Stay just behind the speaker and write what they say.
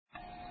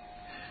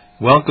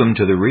Welcome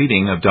to the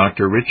reading of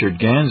Dr. Richard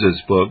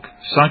Ganz's book,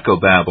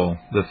 Psychobabble,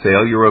 The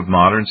Failure of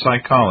Modern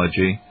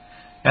Psychology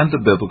and the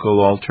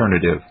Biblical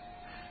Alternative.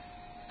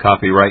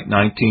 Copyright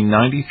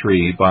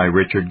 1993 by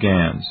Richard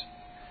Ganz.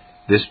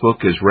 This book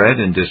is read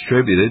and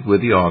distributed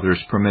with the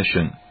author's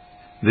permission.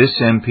 This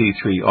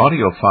MP3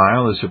 audio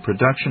file is a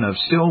production of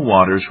Still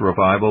Waters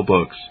Revival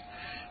Books,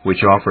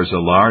 which offers a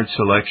large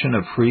selection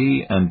of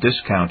free and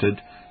discounted,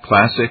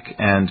 classic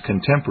and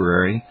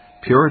contemporary,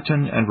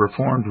 Puritan and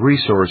Reformed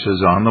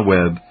resources on the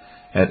web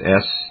at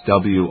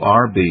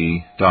swrb.com.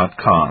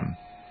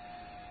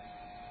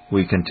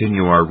 We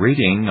continue our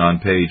reading on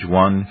page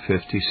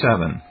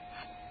 157.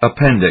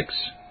 Appendix: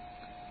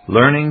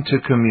 Learning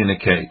to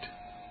Communicate.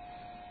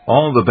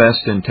 All the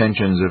best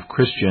intentions of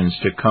Christians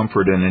to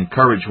comfort and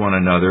encourage one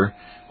another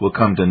will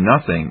come to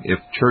nothing if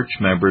church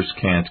members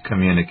can't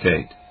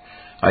communicate.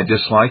 I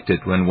disliked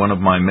it when one of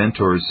my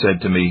mentors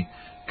said to me,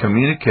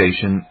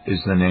 "Communication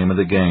is the name of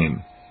the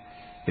game."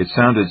 It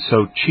sounded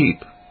so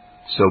cheap,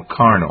 so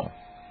carnal.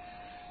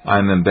 I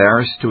am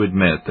embarrassed to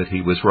admit that he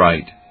was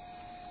right.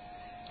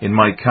 In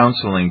my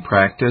counseling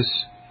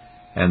practice,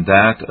 and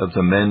that of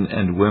the men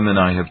and women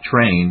I have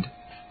trained,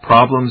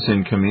 problems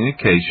in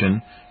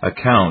communication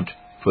account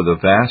for the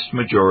vast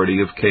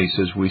majority of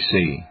cases we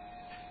see.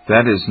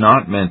 That is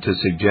not meant to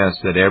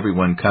suggest that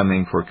everyone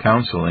coming for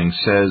counseling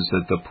says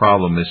that the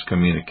problem is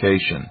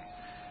communication.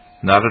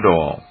 Not at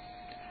all.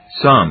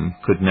 Some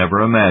could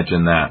never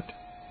imagine that.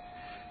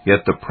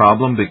 Yet the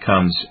problem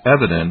becomes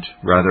evident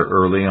rather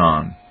early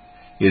on.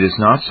 It is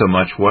not so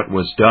much what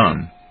was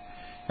done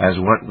as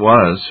what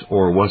was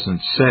or wasn't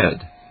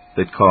said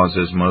that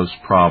causes most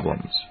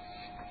problems.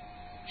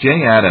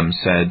 J. Adams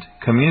said,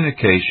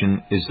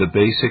 "Communication is the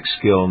basic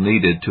skill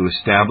needed to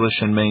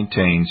establish and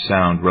maintain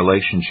sound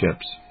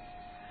relationships."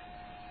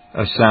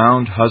 A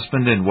sound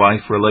husband and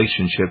wife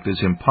relationship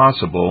is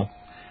impossible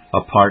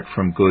apart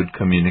from good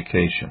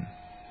communication.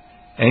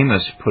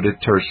 Amos put it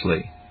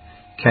tersely,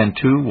 "Can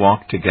two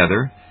walk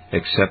together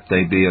except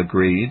they be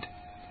agreed?"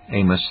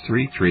 Amos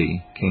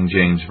 3:3, King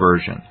James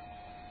Version.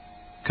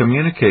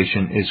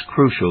 Communication is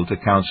crucial to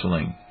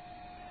counseling.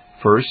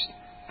 First,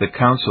 the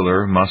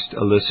counselor must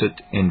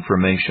elicit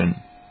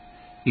information.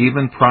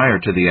 Even prior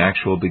to the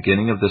actual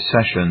beginning of the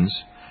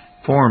sessions,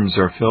 forms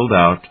are filled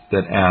out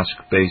that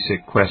ask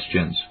basic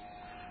questions.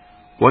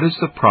 What is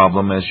the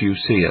problem as you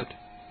see it?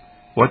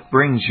 What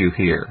brings you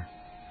here?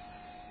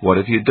 What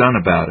have you done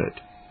about it?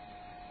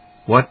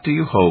 What do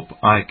you hope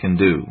I can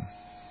do?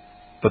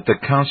 But the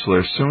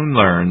counselor soon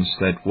learns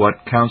that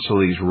what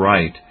counselees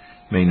write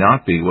may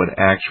not be what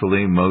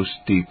actually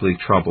most deeply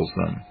troubles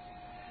them.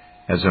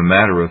 As a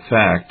matter of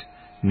fact,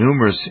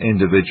 numerous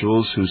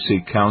individuals who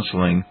seek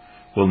counseling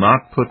will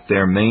not put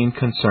their main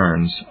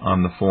concerns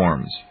on the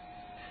forms.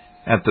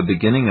 At the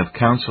beginning of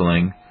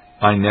counseling,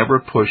 I never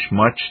push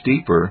much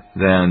deeper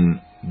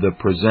than the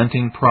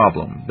presenting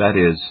problem, that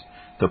is,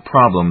 the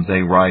problem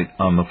they write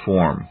on the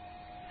form.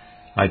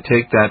 I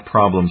take that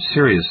problem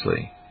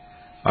seriously.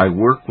 I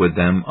work with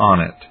them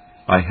on it.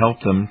 I help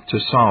them to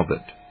solve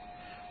it.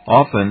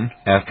 Often,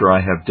 after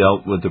I have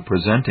dealt with the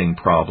presenting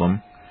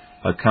problem,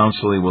 a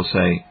counselee will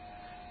say,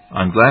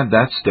 "I'm glad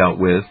that's dealt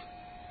with.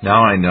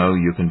 Now I know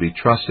you can be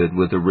trusted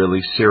with the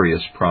really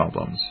serious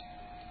problems."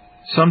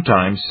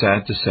 Sometimes,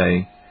 sad to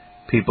say,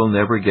 people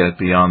never get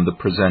beyond the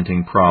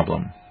presenting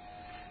problem.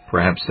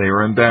 Perhaps they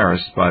are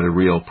embarrassed by the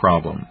real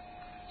problem.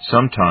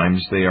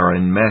 Sometimes they are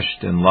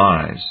enmeshed in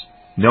lies.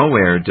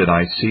 Nowhere did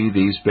I see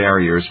these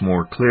barriers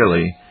more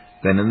clearly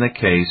than in the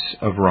case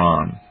of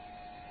Ron.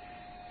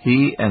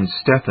 He and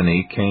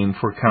Stephanie came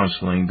for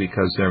counseling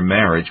because their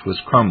marriage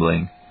was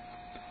crumbling,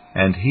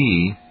 and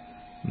he,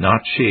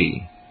 not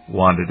she,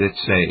 wanted it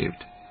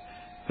saved.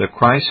 The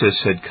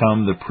crisis had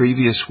come the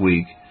previous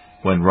week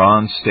when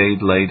Ron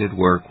stayed late at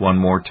work one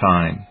more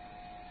time.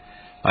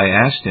 I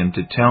asked him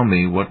to tell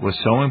me what was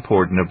so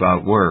important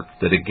about work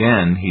that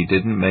again he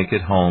didn't make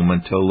it home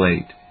until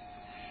late.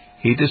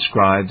 He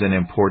described an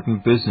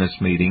important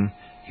business meeting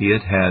he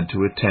had had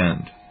to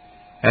attend.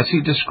 As he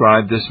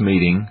described this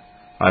meeting,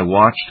 I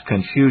watched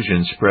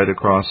confusion spread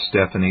across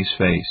Stephanie's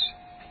face.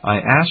 I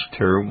asked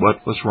her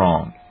what was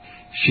wrong.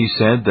 She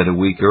said that a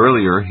week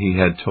earlier he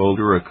had told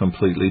her a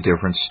completely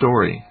different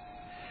story.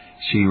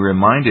 She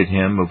reminded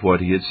him of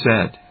what he had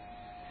said.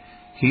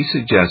 He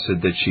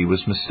suggested that she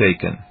was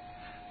mistaken,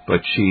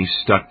 but she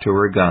stuck to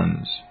her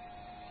guns.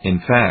 In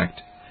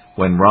fact,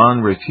 when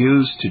Ron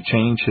refused to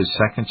change his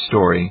second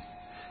story,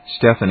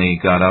 Stephanie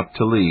got up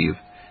to leave,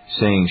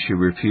 saying she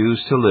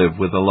refused to live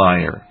with a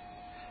liar.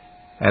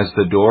 As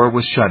the door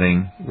was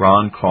shutting,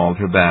 Ron called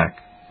her back.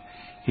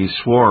 He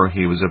swore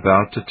he was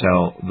about to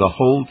tell the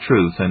whole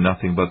truth and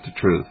nothing but the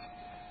truth.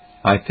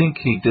 I think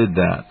he did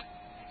that.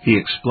 He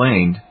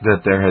explained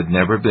that there had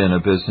never been a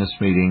business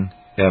meeting,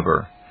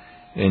 ever.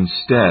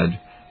 Instead,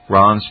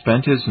 Ron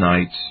spent his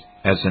nights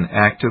as an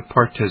active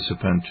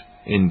participant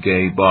in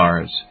gay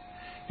bars.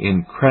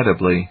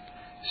 Incredibly,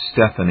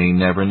 Stephanie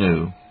never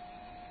knew.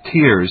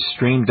 Tears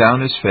streamed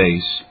down his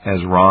face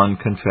as Ron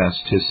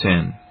confessed his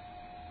sin.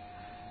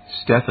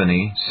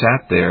 Stephanie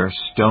sat there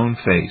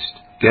stone-faced,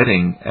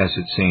 getting, as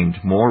it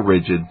seemed, more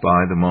rigid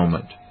by the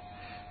moment.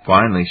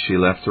 Finally she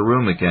left the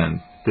room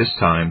again, this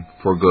time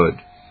for good.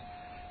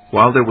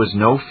 While there was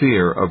no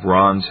fear of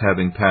Ron's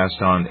having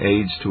passed on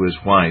AIDS to his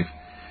wife,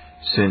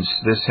 since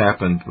this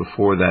happened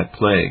before that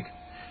plague,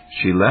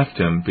 she left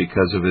him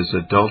because of his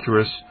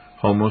adulterous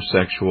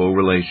homosexual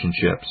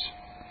relationships.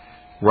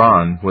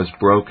 Ron was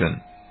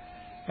broken.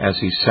 As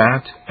he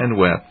sat and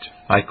wept,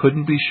 I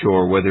couldn't be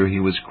sure whether he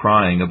was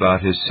crying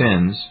about his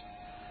sins,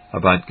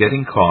 about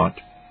getting caught,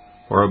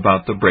 or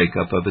about the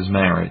breakup of his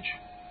marriage.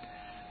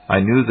 I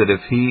knew that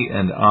if he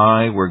and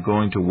I were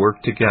going to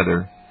work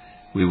together,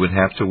 we would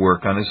have to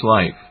work on his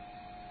life,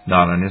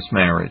 not on his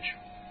marriage.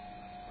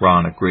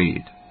 Ron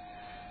agreed.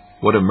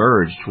 What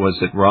emerged was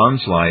that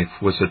Ron's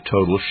life was a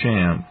total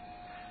sham.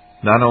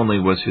 Not only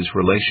was his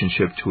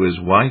relationship to his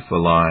wife a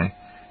lie,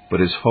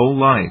 but his whole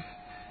life,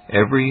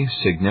 every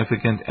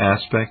significant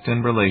aspect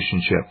and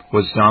relationship,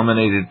 was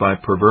dominated by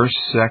perverse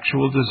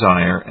sexual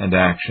desire and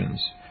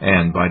actions,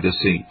 and by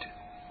deceit.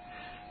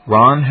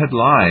 Ron had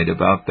lied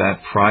about that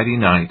Friday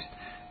night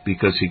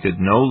because he could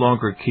no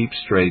longer keep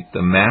straight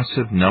the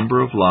massive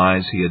number of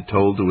lies he had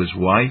told to his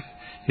wife,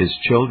 his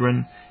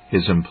children,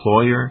 his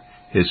employer,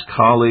 his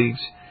colleagues,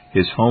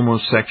 his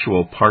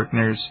homosexual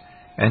partners,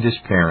 and his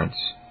parents.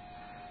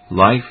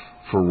 Life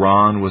for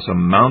Ron was a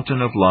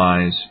mountain of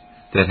lies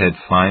that had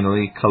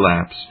finally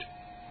collapsed.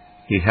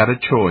 He had a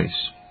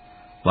choice.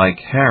 Like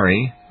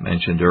Harry,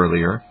 mentioned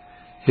earlier,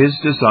 his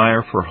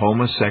desire for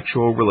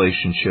homosexual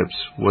relationships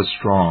was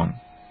strong,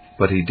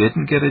 but he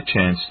didn't get a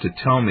chance to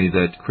tell me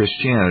that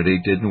Christianity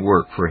didn't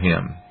work for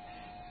him.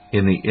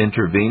 In the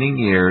intervening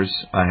years,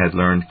 I had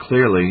learned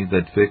clearly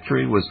that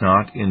victory was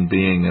not in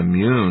being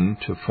immune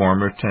to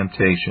former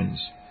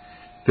temptations.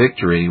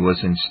 Victory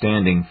was in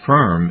standing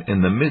firm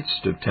in the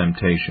midst of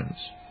temptations.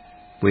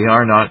 We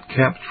are not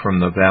kept from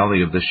the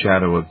valley of the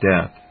shadow of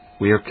death.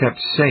 We are kept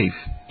safe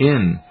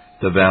in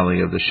the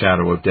valley of the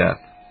shadow of death.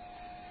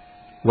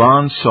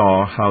 Ron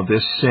saw how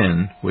this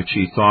sin, which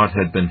he thought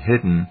had been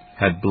hidden,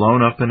 had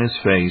blown up in his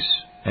face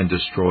and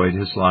destroyed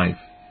his life.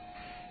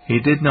 He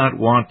did not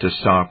want to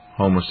stop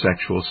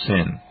homosexual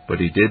sin, but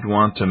he did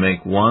want to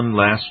make one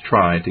last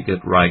try to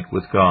get right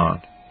with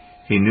God.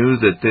 He knew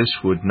that this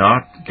would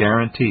not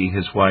guarantee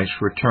his wife's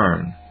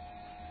return.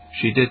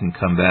 She didn't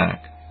come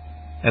back.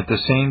 At the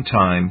same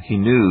time, he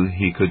knew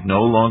he could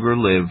no longer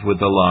live with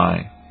the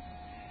lie.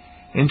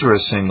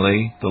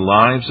 Interestingly, the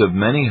lives of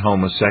many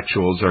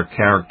homosexuals are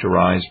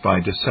characterized by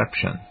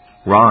deception.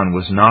 Ron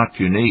was not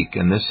unique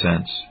in this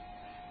sense.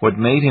 What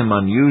made him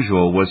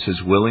unusual was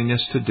his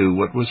willingness to do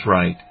what was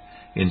right,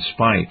 in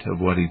spite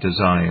of what he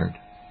desired.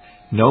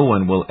 No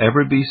one will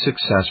ever be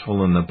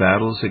successful in the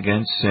battles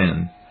against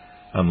sin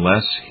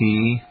unless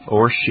he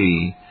or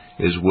she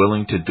is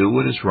willing to do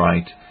what is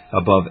right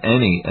above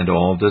any and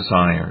all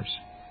desires.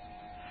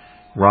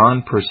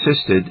 Ron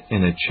persisted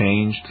in a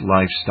changed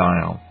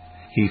lifestyle.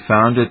 He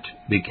found it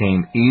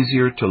became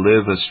easier to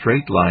live a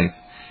straight life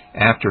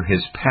after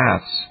his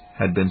paths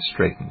had been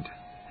straightened.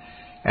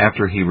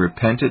 After he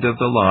repented of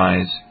the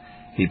lies,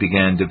 he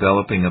began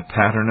developing a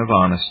pattern of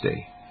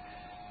honesty.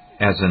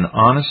 As an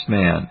honest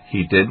man,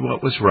 he did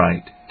what was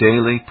right,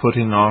 daily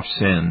putting off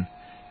sin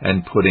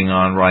and putting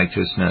on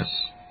righteousness.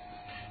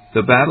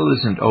 The battle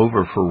isn't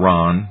over for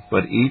Ron,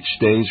 but each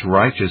day's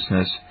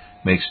righteousness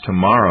makes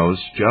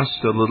tomorrow's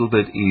just a little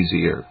bit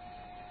easier.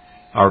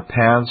 Our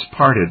paths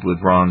parted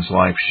with Ron's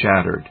life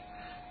shattered,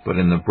 but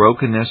in the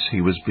brokenness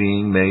he was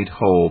being made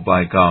whole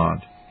by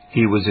God.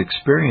 He was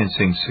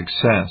experiencing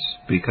success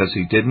because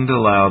he didn't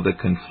allow the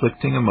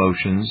conflicting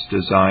emotions,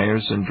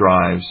 desires, and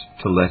drives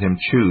to let him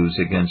choose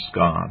against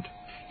God.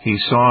 He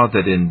saw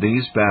that in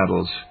these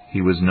battles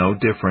he was no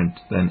different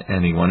than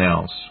anyone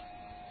else.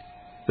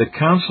 The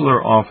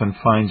counselor often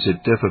finds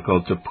it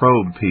difficult to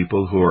probe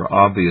people who are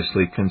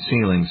obviously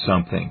concealing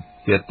something,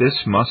 yet this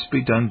must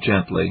be done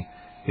gently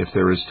if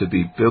there is to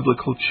be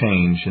biblical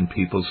change in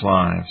people's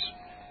lives.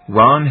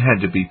 Ron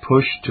had to be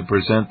pushed to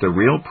present the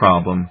real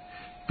problem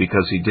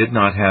because he did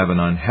not have an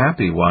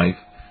unhappy wife,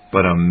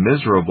 but a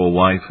miserable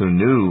wife who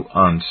knew,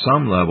 on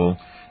some level,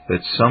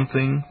 that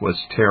something was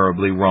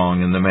terribly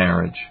wrong in the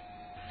marriage.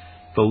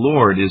 The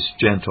Lord is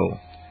gentle.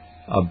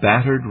 A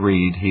battered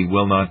reed he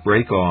will not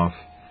break off,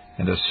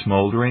 and a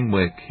smoldering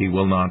wick he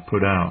will not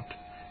put out.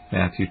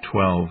 Matthew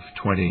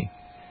 12:20.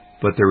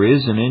 But there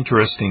is an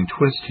interesting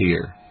twist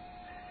here.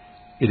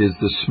 It is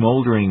the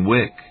smoldering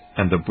wick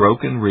and the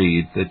broken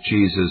reed that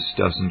Jesus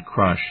doesn't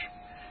crush.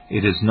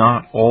 It is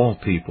not all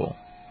people.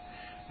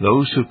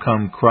 Those who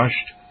come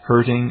crushed,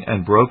 hurting,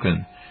 and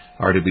broken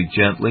are to be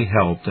gently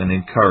helped and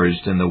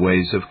encouraged in the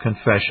ways of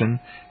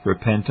confession,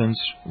 repentance,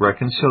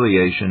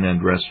 reconciliation,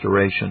 and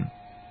restoration.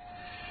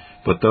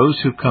 But those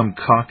who come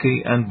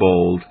cocky and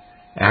bold,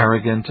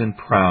 arrogant and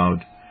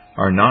proud,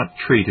 are not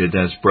treated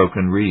as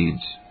broken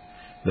reeds.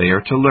 They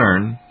are to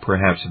learn,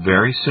 perhaps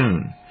very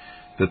soon,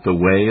 that the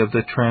way of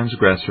the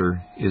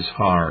transgressor is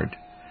hard.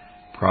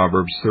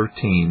 Proverbs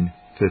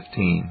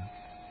 13:15.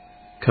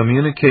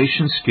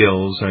 Communication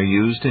skills are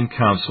used in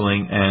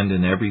counseling and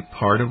in every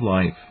part of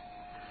life.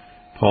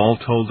 Paul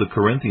told the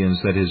Corinthians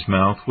that his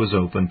mouth was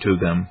open to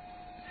them.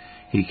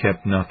 He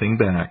kept nothing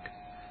back.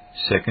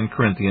 2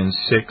 Corinthians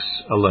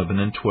 6:11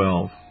 and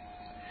 12.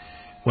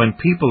 When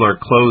people are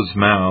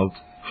closed-mouthed,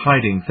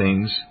 hiding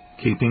things,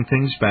 keeping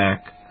things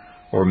back,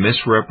 or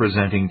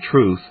misrepresenting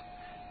truth,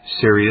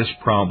 serious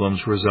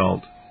problems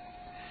result.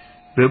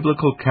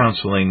 Biblical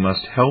counseling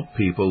must help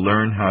people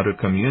learn how to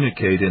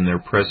communicate in their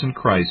present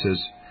crisis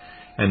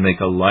and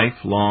make a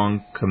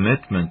lifelong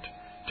commitment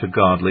to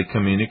godly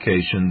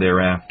communication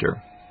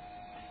thereafter.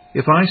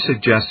 If I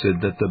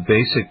suggested that the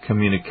basic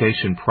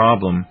communication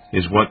problem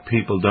is what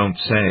people don't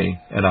say,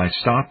 and I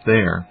stopped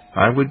there,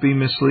 I would be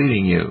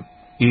misleading you.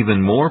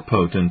 Even more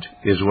potent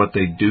is what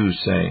they do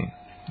say.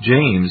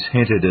 James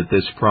hinted at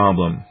this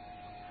problem.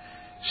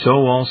 So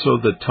also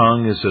the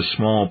tongue is a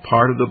small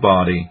part of the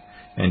body,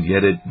 and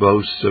yet it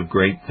boasts of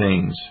great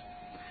things.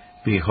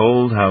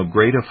 Behold how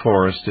great a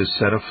forest is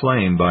set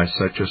aflame by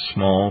such a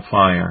small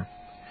fire.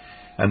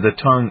 And the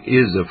tongue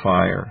is a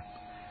fire,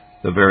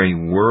 the very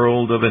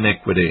world of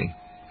iniquity.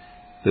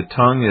 The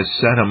tongue is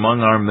set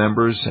among our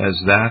members as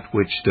that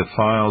which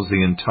defiles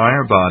the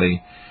entire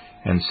body,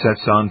 and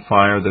sets on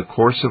fire the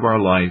course of our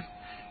life,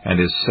 and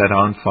is set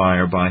on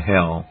fire by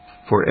hell.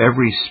 For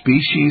every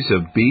species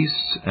of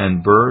beasts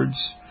and birds,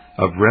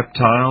 of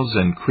reptiles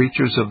and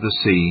creatures of the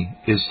sea,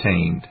 is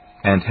tamed,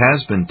 and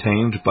has been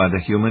tamed by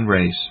the human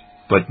race.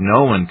 But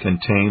no one can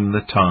tame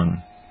the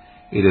tongue.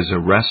 It is a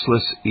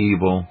restless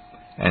evil,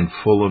 and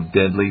full of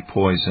deadly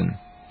poison.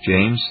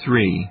 James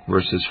 3,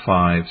 verses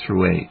 5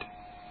 through 8.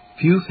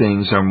 Few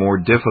things are more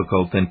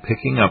difficult than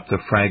picking up the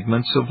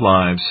fragments of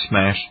lives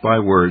smashed by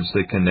words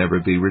that can never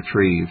be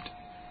retrieved.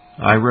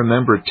 I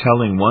remember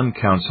telling one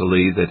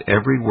counselee that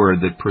every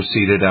word that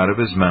proceeded out of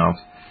his mouth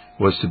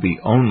was to be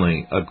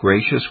only a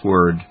gracious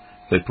word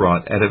that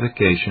brought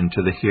edification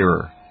to the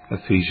hearer.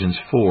 Ephesians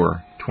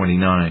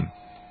 4:29.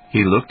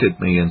 He looked at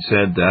me and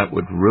said that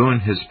would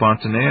ruin his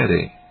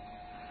spontaneity.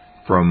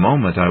 For a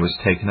moment I was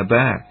taken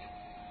aback.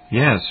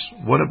 Yes,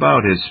 what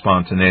about his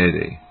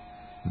spontaneity?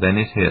 Then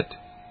it hit.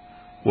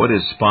 What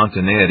is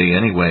spontaneity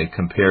anyway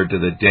compared to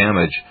the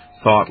damage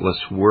thoughtless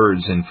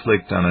words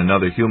inflict on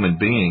another human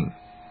being?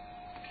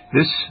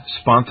 This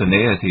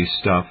spontaneity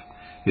stuff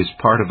is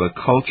part of a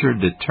culture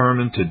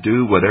determined to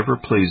do whatever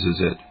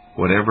pleases it,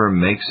 whatever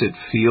makes it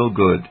feel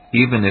good,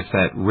 even if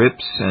that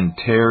rips and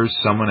tears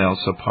someone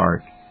else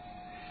apart.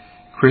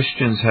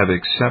 Christians have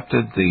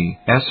accepted the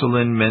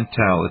Esalen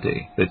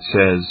mentality that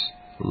says,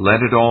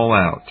 let it all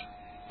out.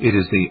 It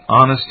is the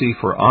honesty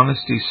for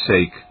honesty's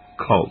sake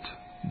cult.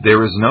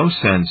 There is no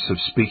sense of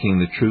speaking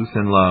the truth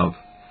in love,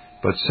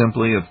 but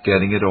simply of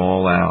getting it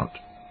all out.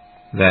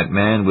 That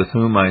man with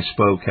whom I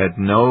spoke had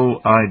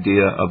no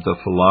idea of the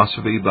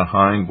philosophy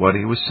behind what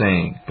he was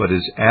saying, but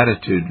his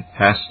attitude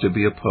has to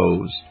be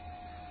opposed.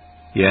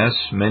 Yes,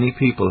 many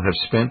people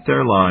have spent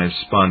their lives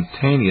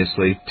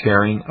spontaneously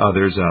tearing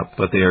others up,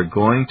 but they are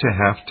going to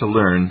have to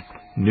learn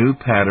new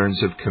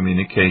patterns of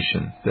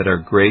communication that are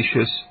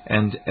gracious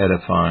and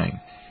edifying.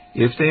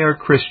 If they are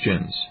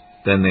Christians,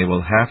 then they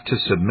will have to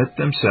submit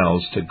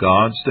themselves to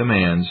God's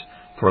demands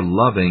for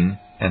loving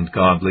and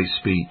godly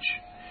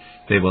speech.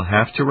 They will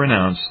have to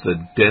renounce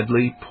the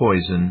deadly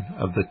poison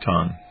of the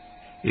tongue.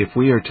 If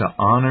we are to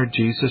honor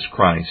Jesus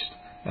Christ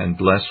and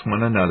bless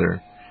one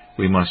another,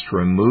 we must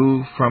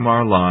remove from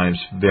our lives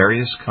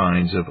various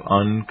kinds of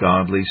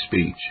ungodly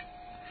speech.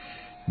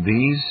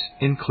 These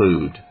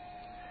include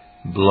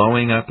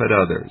blowing up at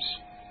others.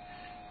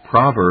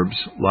 Proverbs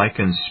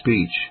liken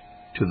speech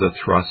to the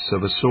thrusts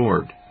of a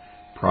sword.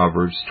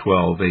 Proverbs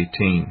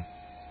 12:18.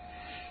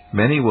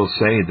 Many will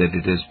say that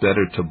it is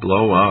better to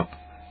blow up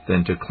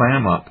than to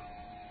clam up.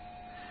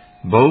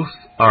 Both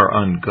are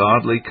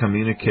ungodly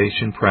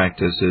communication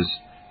practices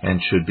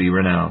and should be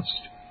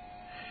renounced.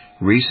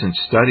 Recent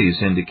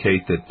studies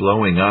indicate that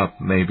blowing up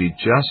may be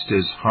just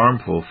as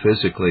harmful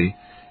physically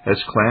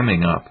as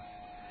clamming up.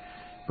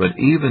 But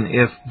even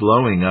if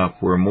blowing up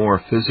were more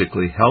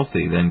physically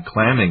healthy than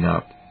clamming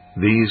up,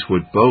 these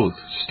would both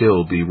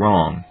still be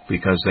wrong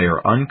because they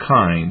are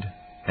unkind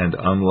and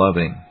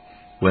unloving.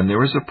 When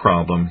there is a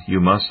problem, you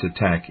must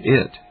attack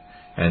it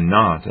and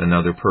not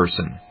another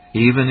person,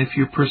 even if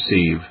you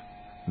perceive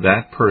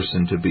that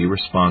person to be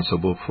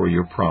responsible for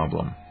your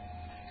problem.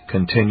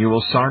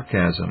 Continual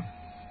sarcasm.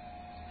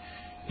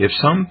 If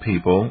some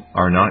people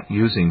are not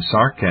using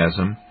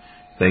sarcasm,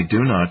 they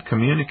do not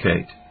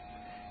communicate.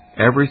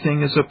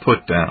 Everything is a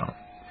put-down.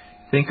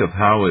 Think of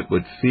how it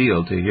would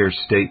feel to hear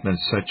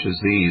statements such as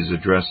these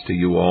addressed to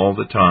you all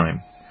the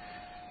time.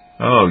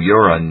 Oh,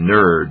 you're a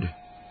nerd.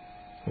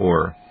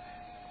 Or,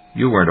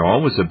 you weren't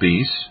always a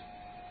beast.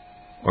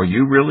 Or,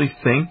 you really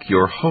think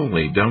you're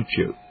holy, don't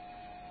you?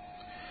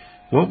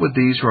 What would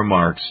these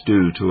remarks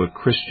do to a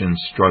Christian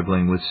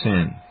struggling with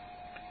sin?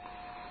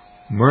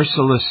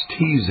 Merciless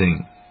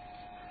teasing.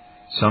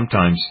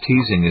 Sometimes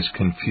teasing is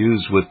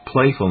confused with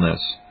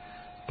playfulness,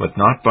 but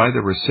not by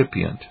the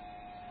recipient.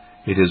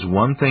 It is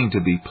one thing to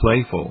be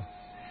playful.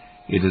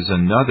 It is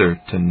another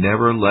to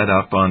never let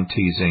up on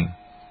teasing.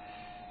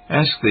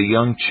 Ask the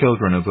young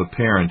children of a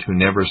parent who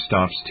never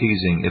stops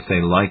teasing if they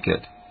like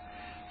it.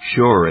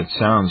 Sure, it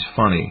sounds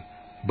funny,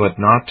 but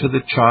not to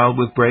the child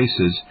with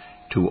braces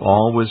to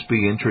always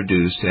be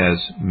introduced as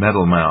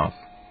Metal Mouth,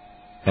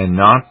 and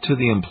not to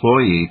the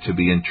employee to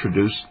be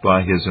introduced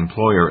by his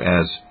employer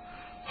as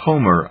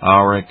Homer,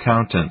 our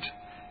accountant.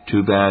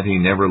 Too bad he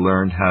never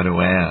learned how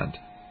to add.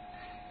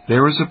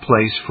 There is a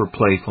place for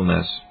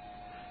playfulness,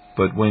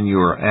 but when you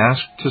are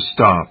asked to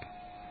stop,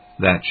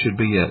 that should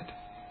be it.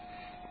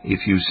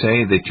 If you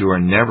say that you are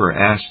never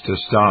asked to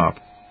stop,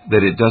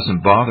 that it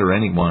doesn't bother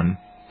anyone,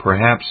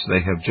 perhaps they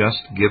have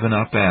just given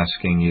up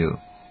asking you.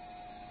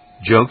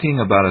 Joking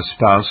about a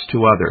spouse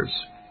to others.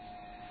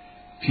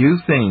 Few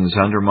things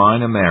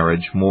undermine a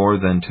marriage more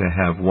than to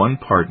have one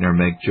partner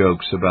make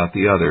jokes about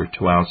the other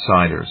to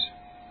outsiders.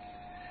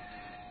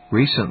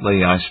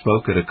 Recently I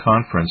spoke at a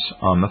conference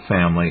on the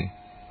family.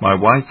 My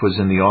wife was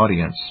in the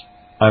audience.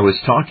 I was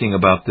talking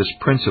about this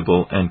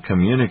principle and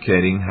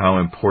communicating how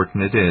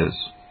important it is.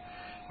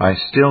 I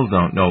still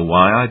don't know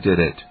why I did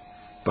it,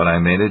 but I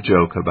made a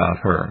joke about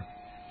her.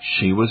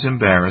 She was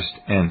embarrassed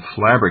and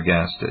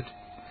flabbergasted.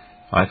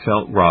 I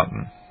felt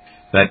rotten.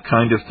 That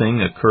kind of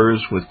thing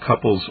occurs with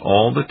couples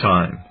all the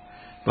time,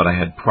 but I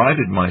had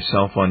prided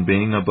myself on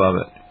being above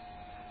it.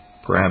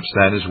 Perhaps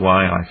that is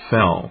why I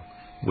fell,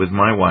 with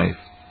my wife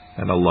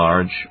and a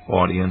large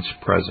audience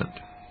present.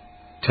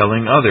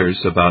 Telling others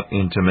about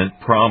intimate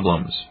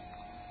problems.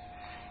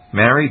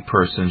 Married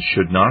persons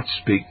should not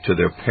speak to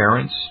their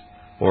parents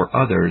or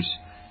others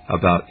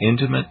about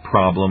intimate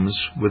problems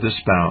with a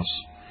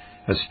spouse,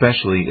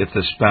 especially if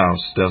the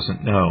spouse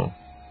doesn't know.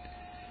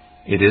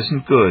 It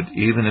isn't good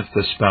even if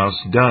the spouse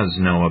does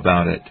know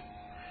about it.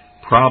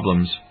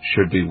 Problems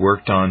should be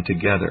worked on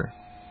together.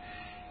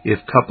 If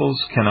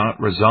couples cannot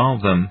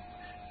resolve them,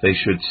 they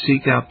should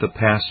seek out the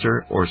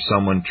pastor or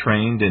someone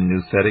trained in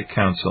nouthetic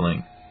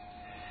counseling.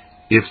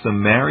 If the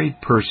married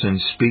person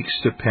speaks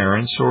to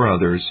parents or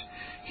others,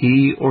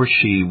 he or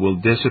she will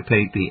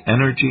dissipate the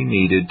energy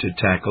needed to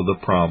tackle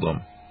the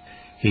problem.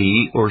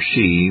 He or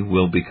she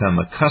will become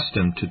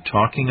accustomed to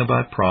talking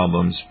about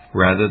problems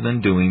rather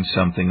than doing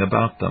something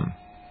about them.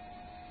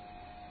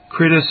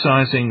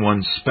 Criticizing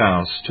one's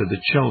spouse to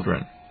the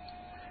children.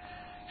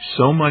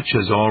 So much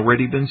has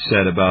already been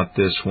said about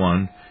this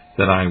one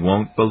that I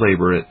won't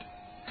belabor it.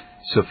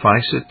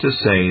 Suffice it to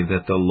say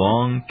that the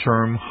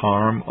long-term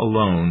harm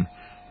alone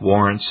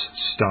warrants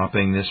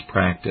stopping this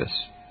practice.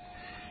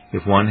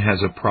 If one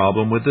has a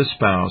problem with the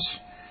spouse,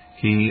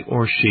 he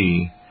or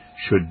she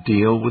should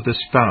deal with the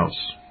spouse,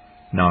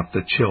 not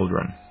the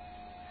children.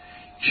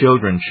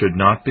 Children should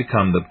not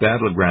become the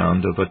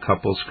battleground of a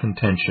couple's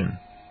contention.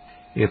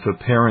 If a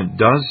parent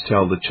does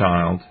tell the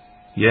child,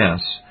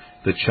 yes,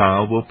 the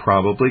child will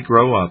probably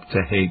grow up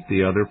to hate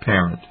the other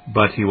parent,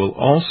 but he will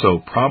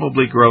also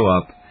probably grow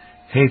up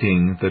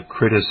hating the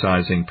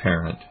criticizing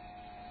parent.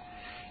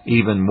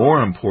 Even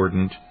more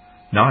important,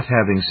 not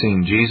having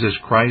seen Jesus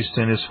Christ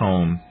in his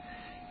home,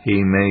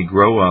 he may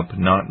grow up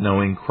not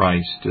knowing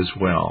Christ as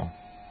well.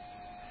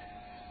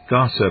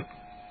 Gossip.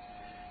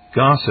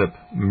 Gossip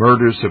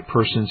murders a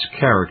person's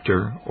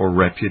character or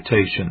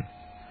reputation.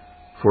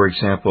 For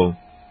example,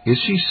 is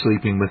she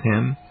sleeping with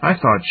him? I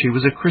thought she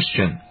was a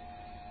Christian.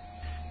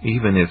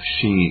 Even if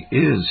she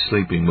is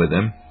sleeping with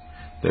him,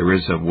 there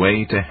is a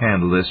way to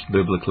handle this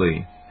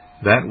biblically.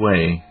 That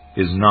way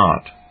is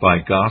not by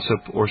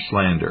gossip or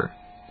slander.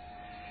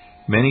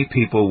 Many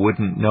people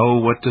wouldn't know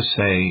what to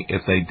say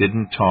if they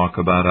didn't talk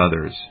about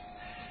others.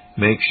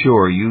 Make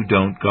sure you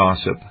don't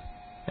gossip,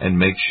 and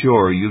make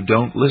sure you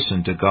don't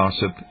listen to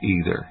gossip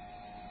either.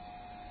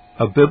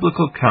 A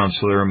biblical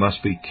counselor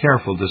must be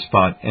careful to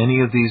spot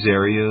any of these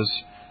areas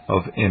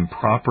of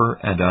improper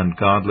and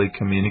ungodly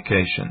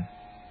communication.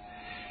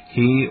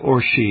 He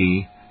or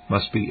she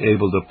must be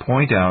able to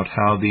point out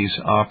how these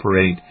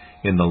operate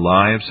in the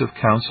lives of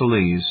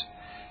counselees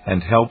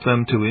and help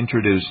them to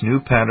introduce new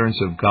patterns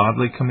of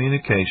godly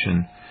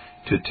communication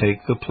to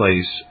take the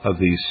place of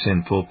these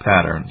sinful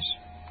patterns.